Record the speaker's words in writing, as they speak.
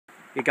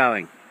You're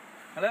going.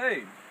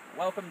 Hello,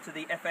 welcome to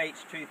the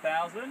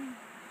FH2000.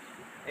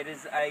 It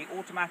is a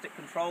automatic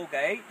control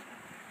gate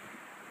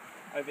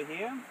over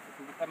here.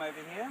 If we come over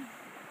here.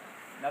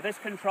 Now this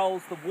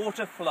controls the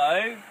water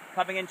flow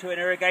coming into an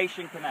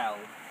irrigation canal.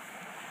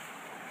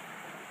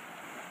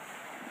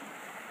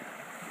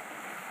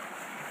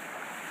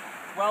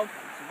 Well,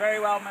 it's very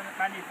well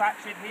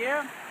manufactured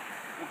here.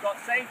 We've got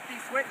safety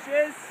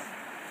switches,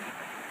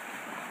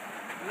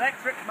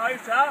 electric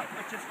motor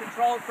which is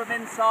controlled from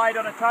inside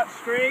on a touch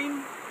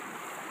screen,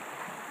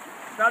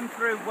 done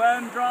through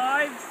worm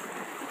drives.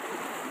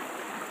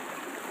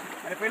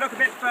 And if we look a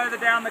bit further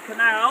down the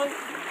canal,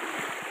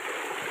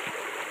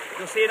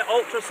 you'll see an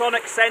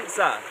ultrasonic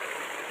sensor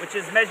which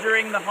is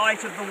measuring the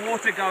height of the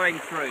water going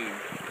through.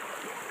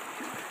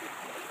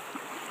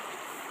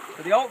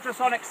 So the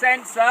ultrasonic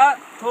sensor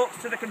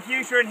talks to the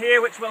computer in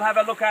here, which we'll have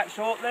a look at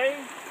shortly,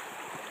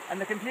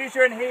 and the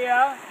computer in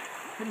here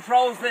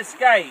controls this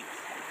gate.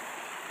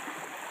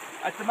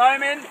 At the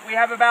moment we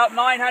have about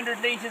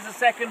 900 litres a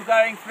second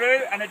going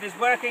through, and it is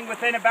working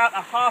within about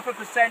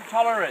 0.5%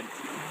 tolerance.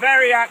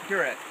 Very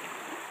accurate.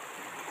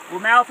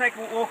 We'll now take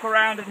a walk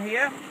around in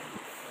here.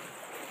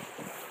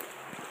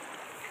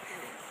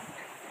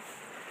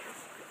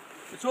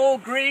 It's all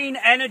green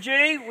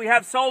energy. We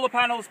have solar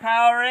panels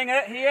powering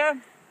it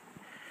here.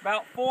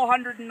 About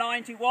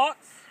 490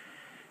 watts.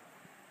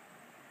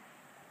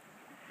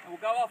 And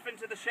we'll go off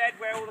into the shed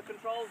where all the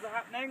controls are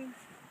happening.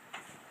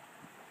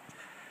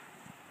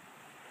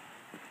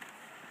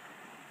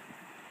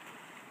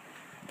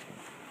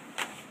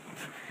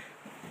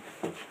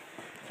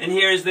 And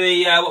here is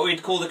the what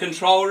we'd call the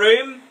control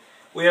room.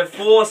 We have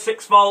 4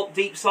 6-volt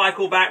deep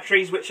cycle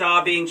batteries which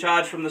are being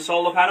charged from the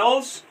solar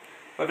panels.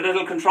 We have a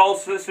little control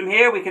system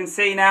here. We can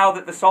see now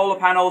that the solar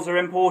panels are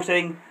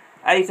importing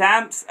 8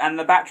 amps and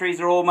the batteries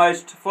are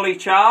almost fully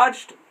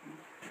charged.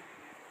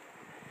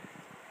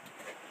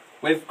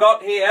 We've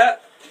got here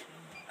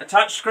a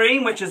touch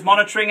screen which is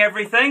monitoring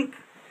everything.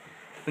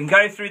 We can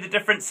go through the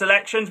different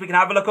selections. We can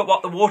have a look at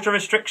what the water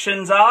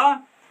restrictions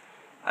are.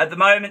 At the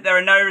moment there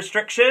are no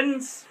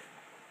restrictions.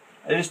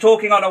 It is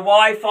talking on a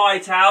Wi-Fi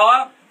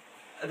tower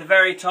at the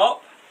very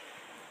top,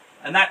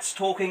 and that's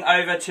talking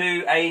over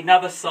to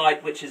another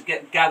site which is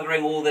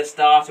gathering all this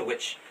data,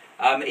 which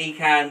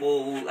ECAN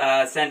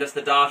will send us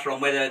the data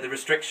on whether the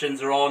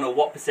restrictions are on or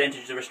what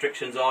percentage the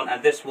restrictions are on,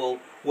 and this will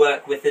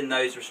work within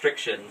those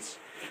restrictions.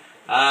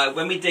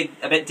 When we dig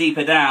a bit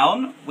deeper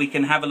down, we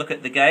can have a look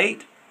at the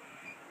gate,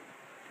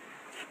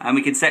 and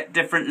we can set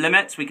different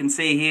limits. We can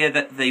see here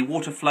that the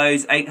water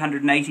flows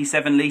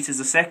 887 litres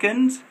a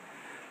second.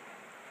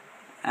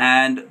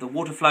 And the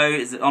water flow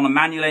is on a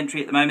manual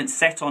entry at the moment,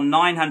 set on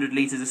 900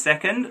 litres a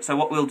second. So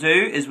what we'll do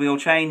is we'll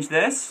change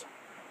this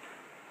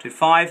to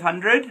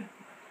 500.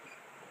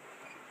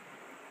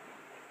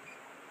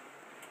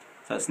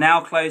 So it's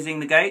now closing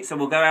the gate, so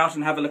we'll go out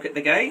and have a look at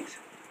the gate.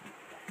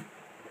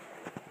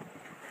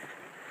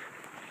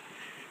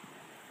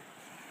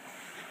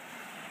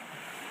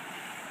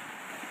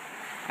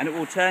 And it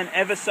will turn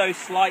ever so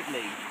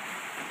slightly.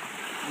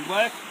 We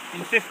work in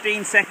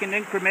 15-second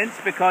increments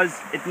because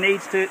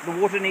the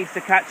water needs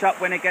to catch up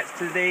when it gets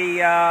to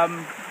the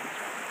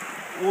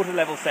water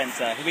level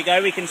sensor. Here we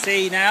go, we can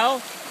see now.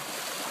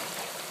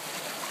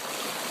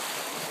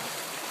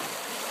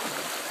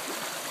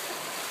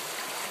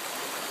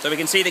 So we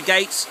can see the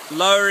gates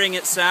lowering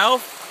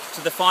itself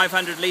to the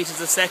 500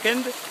 litres a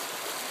second.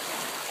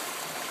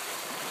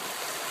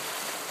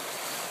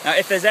 Now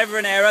if there's ever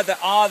an error, there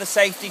are the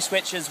safety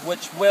switches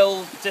which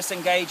will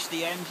disengage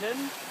the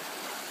engine.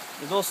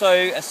 There's also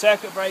a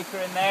circuit breaker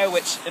in there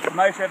which, if the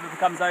motor ever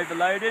becomes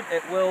overloaded,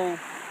 it will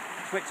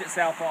switch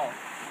itself off.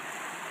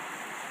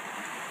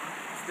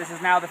 This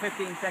is now the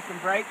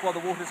 15-second break while the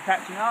water's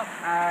catching up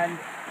and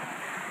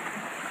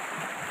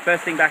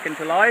bursting back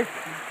into life.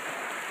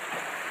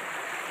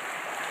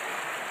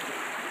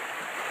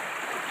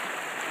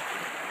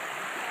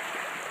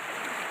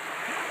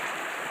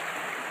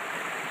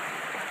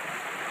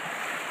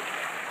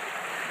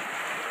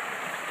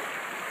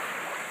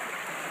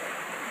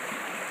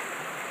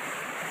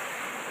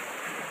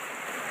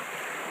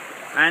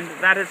 And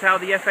that is how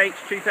the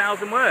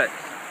FH2000 works.